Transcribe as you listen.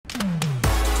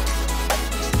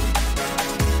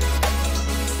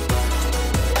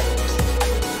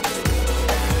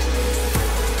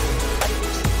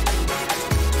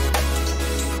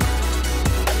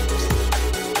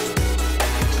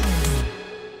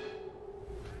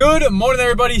Good morning,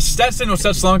 everybody. Stetson with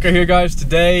Stetson here, guys.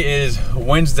 Today is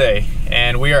Wednesday,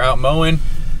 and we are out mowing,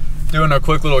 doing a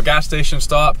quick little gas station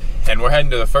stop, and we're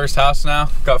heading to the first house now.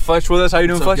 Got Fletch with us. How you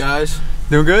doing, Fletch? What's up, guys?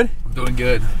 Doing good? I'm doing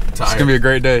good. Tired. It's gonna be a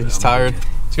great day. He's tired.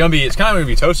 It's kind of gonna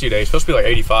be toasty today. It's supposed to be like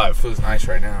 85. Feels nice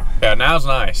right now. Yeah, now's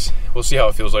nice. We'll see how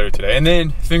it feels later today. And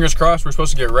then, fingers crossed, we're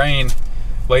supposed to get rain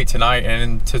late tonight and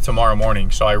into tomorrow morning.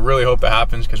 So I really hope it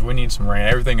happens because we need some rain.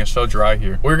 Everything is so dry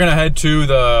here. We're gonna head to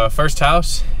the first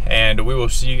house and we will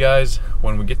see you guys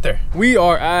when we get there. We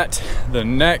are at the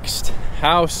next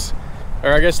house,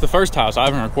 or I guess the first house. I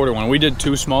haven't recorded one. We did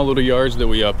two small little yards that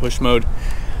we push mowed,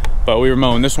 but we were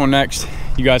mowing this one next.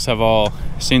 You guys have all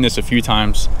seen this a few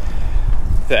times.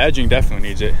 The edging definitely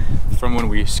needs it. From when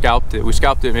we scalped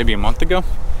it maybe a month ago.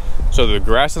 So the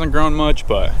grass hasn't grown much,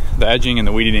 but the edging and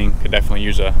the weed eating could definitely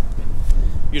use a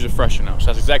freshen up. So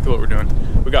that's exactly what we're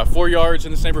doing. We got 4 yards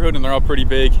in this neighborhood and they're all pretty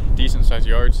big, decent sized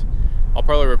yards. I'll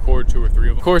probably record 2 or 3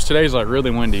 of them. Of course, today's like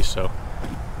really windy, so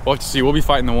we'll have to see. We'll be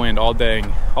fighting the wind all dang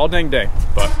day.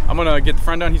 But I'm gonna get the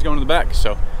front done, he's going to the back.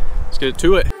 So let's get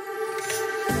to it.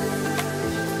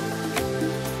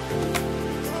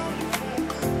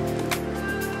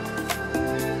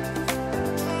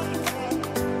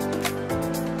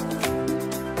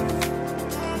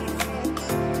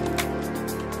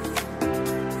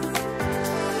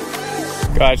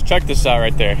 Guys, check this out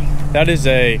right there. That is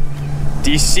a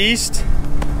deceased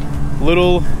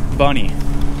little bunny.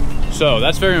 So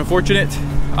that's very unfortunate.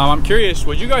 I'm curious,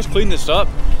 would you guys clean this up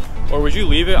or would you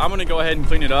leave it? I'm gonna go ahead and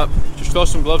clean it up. Just throw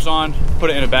some gloves on,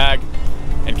 put it in a bag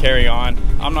and carry on.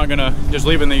 I'm not gonna just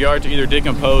leave it in the yard to either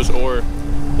decompose or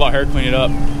let her clean it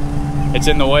up. It's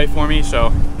in the way for me, so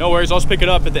no worries. I'll just pick it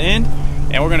up at the end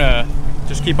and we're gonna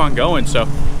just keep on going. So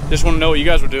just want to know what you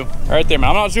guys would do. All right there, man.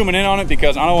 I'm not zooming in on it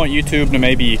because I don't want YouTube to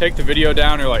maybe take the video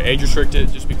down or like age restrict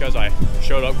it just because I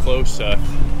showed up close a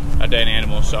dead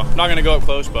animal. So I'm not gonna go up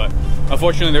close, but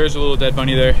unfortunately there is a little dead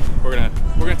bunny there. We're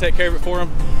gonna take care of it for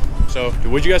him. So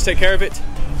would you guys take care of it?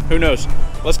 Who knows?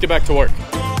 Let's get back to work.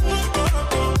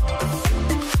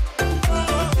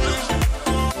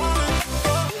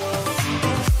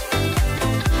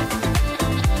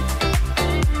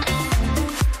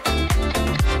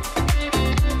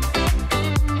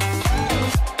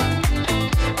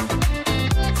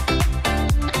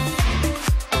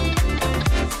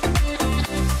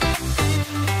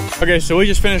 Okay, so we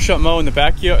just finished up mowing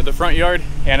the front yard,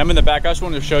 and I'm in the back. I just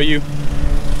wanted to show you.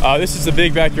 This is the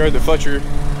big backyard that Fletcher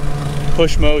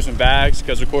push mows and bags,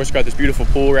 because of course got this beautiful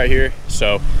pool right here.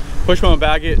 So push mow and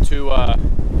bag it to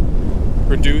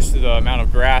reduce the amount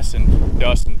of grass and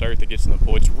dust and dirt that gets in the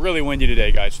pool. It's really windy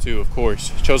today, guys, too, of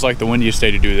course. Chose like the windiest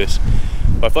day to do this.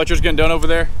 But Fletcher's getting done over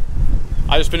there.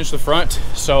 I just finished the front,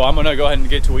 so I'm gonna go ahead and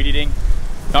get to weed eating.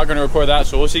 Not gonna record that,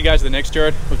 so we'll see you guys in the next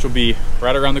yard, which will be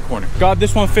right around the corner. Got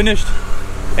this one finished,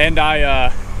 and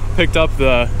I picked up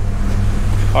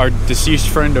our deceased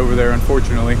friend over there,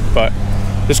 unfortunately. But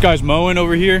this guy's mowing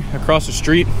over here across the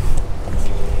street,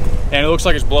 and it looks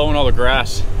like it's blowing all the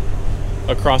grass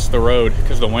across the road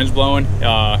because the wind's blowing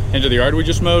into the yard we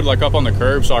just mowed, like up on the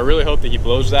curb. So I really hope that he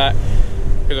blows that,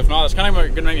 because if not, it's kind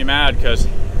of gonna make me mad, because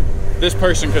this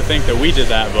person could think that we did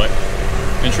that,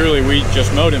 and truly we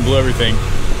just mowed and blew everything.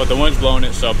 But the wind's blowing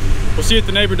it, so we'll see if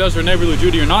the neighbor does her neighborly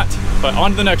duty or not. But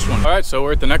on to the next one. All right, so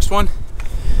we're at the next one.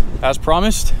 As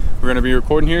promised, we're gonna be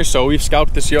recording here. So we've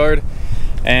scalped this yard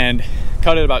and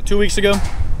cut it about 2 weeks ago.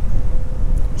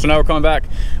 So now we're coming back.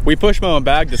 We push mow and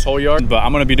bag this whole yard, but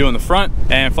I'm gonna be doing the front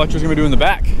and Fletcher's gonna be doing the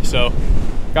back. So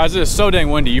guys, it is so dang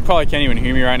windy. You probably can't even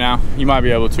hear me right now. You might be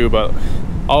able to, but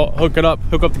I'll hook up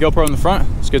the GoPro in the front.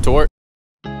 Let's get to work.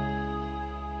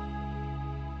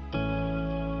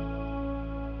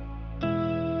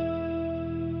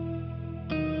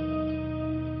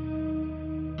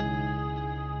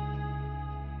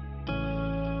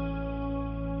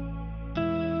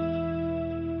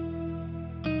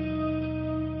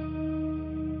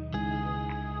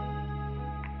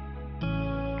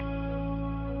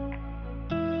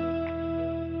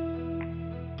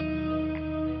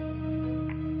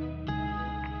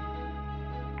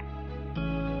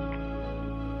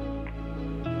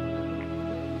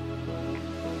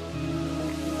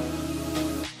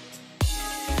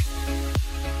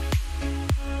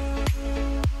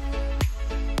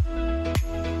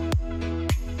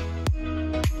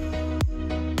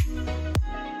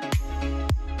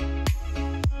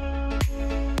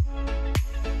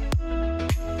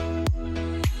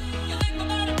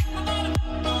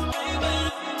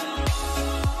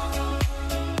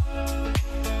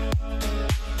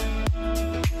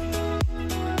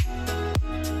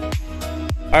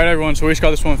 All right, everyone, so we just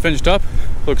got this one finished up.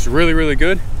 Looks really, really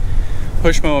good.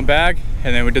 push mow and bag,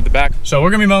 and then we did the back. So we're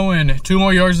gonna be mowing 2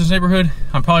 more yards in this neighborhood.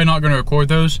 I'm probably not gonna record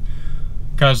those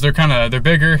because they're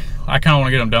bigger. I kind of want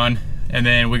to get them done. And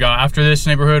then we got, after this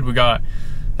neighborhood, we got,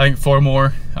 I think 4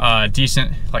 more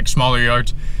decent, like smaller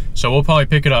yards. So we'll probably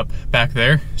pick it up back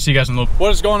there. See you guys in a little.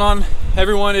 What is going on,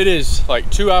 everyone? It is like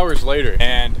 2 hours later,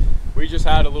 and we just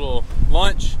had a little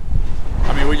lunch.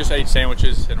 I mean, we just ate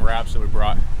sandwiches and wraps that we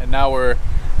brought. And now we're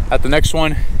at the next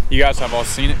one. You guys have all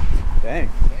seen it. Dang.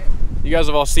 You guys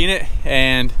have all seen it,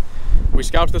 and we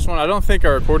scalped this one. I don't think I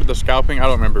recorded the scalping. I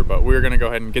don't remember, but we're gonna go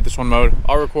ahead and get this one mowed.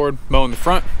 I'll record mowing the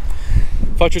front.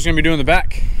 Fletcher's gonna be doing the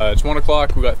back. It's 1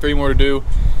 o'clock. We got 3 more to do.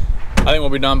 I think we'll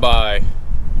be done by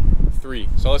 3.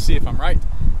 So let's see if I'm right.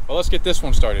 Well, let's get this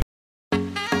one started.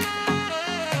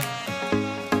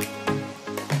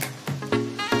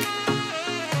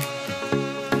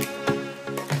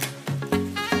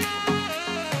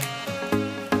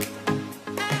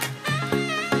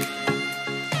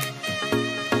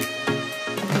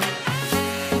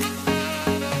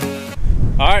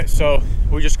 All right, so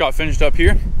we just got finished up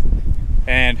here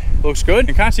and looks good.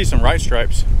 You can kind of see some right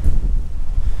stripes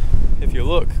if you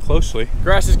look closely.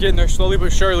 Grass is getting there slowly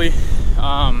but surely.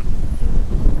 But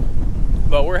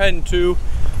we're heading to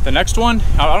the next one.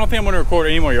 I don't think I'm gonna record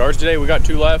any more yards today. We got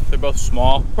 2 left, they're both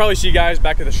small. Probably see you guys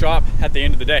back at the shop at the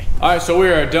end of the day. All right, so we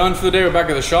are done for the day. We're back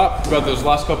at the shop. We got those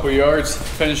last couple of yards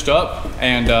finished up,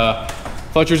 and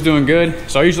Fletcher's doing good.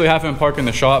 So I usually have him park in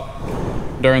the shop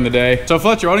during the day. So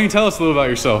Fletcher, why don't you tell us a little about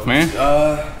yourself, man?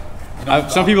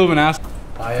 Some people have been asking.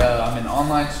 I'm in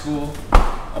online school.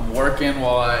 I'm working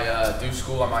while I do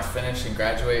school. I might finish and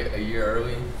graduate a year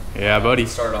early. Yeah, buddy.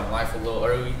 Started on life a little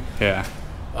early. Yeah.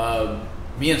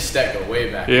 Me and Stet go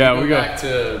way back. Yeah, we go back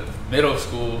to middle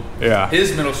school. Yeah.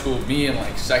 His middle school, me in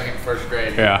like 2nd, 1st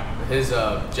grade. Yeah. His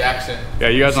Jackson. Yeah,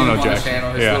 you guys don't know Jackson.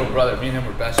 Channel. His little brother. Me and him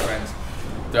were best friends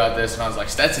throughout this, and I was like,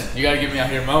 Stetson, you gotta get me out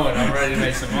here mowing. I'm ready to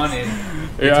make some money.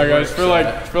 Yeah, guys, for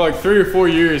like 3 or 4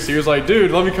 years, he was like,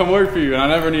 dude, let me come work for you, and I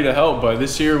never needed help, but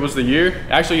this year was the year.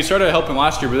 Actually, he started helping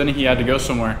last year, but then he had to go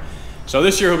somewhere. So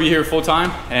this year he'll be here full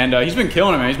time, and he's been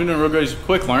killing it, man. He's been doing real good. He's a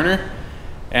quick learner,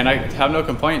 and I have no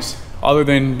complaints other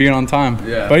than being on time.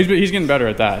 Yeah. But he's getting better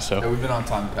at that, so. Yeah, we've been on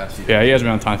time the past few days. Yeah, he has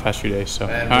been on time the past few days, so.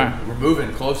 And we're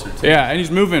moving closer too. Yeah, and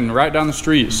he's moving right down the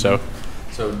street, so.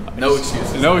 So no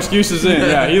excuses. No excuses in.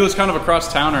 Yeah, he lives kind of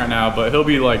across town right now, but he'll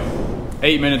be like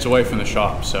 8 minutes away from the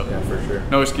shop, so. Yeah, for sure.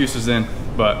 No excuses in.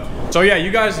 But so yeah, you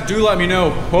guys do let me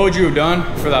know what would you have done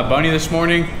for that bunny this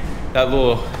morning, that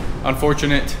little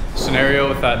unfortunate scenario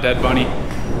with that dead bunny.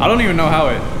 I don't even know how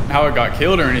it got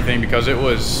killed or anything, because it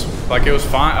was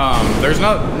fine. There's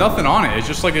nothing on it. It's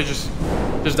just like it just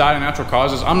died of natural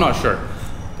causes. I'm not sure.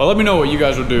 But let me know what you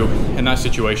guys would do in that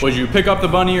situation. Would you pick up the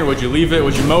bunny, or would you leave it?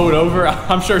 Would you mow it over?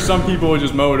 I'm sure some people would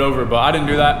just mow it over, but I didn't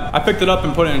do that. I picked it up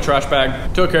and put it in a trash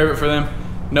bag, took care of it for them.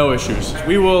 No issues.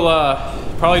 We will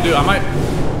probably do, I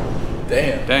might.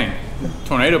 Dang.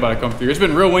 Tornado about to come through. It's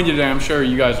been real windy today. I'm sure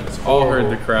you guys all heard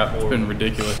the crap. It's been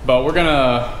ridiculous. But we're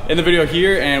gonna end the video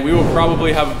here, and we will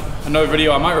probably have another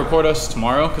video. I might record us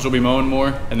tomorrow, because we'll be mowing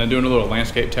more and then doing a little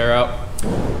landscape tear out.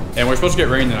 And we're supposed to get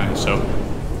rain tonight, so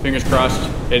fingers crossed.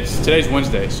 Today's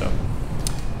Wednesday, so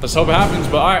let's hope it happens.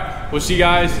 But all right, we'll see you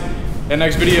guys in the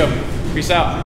next video. Peace out.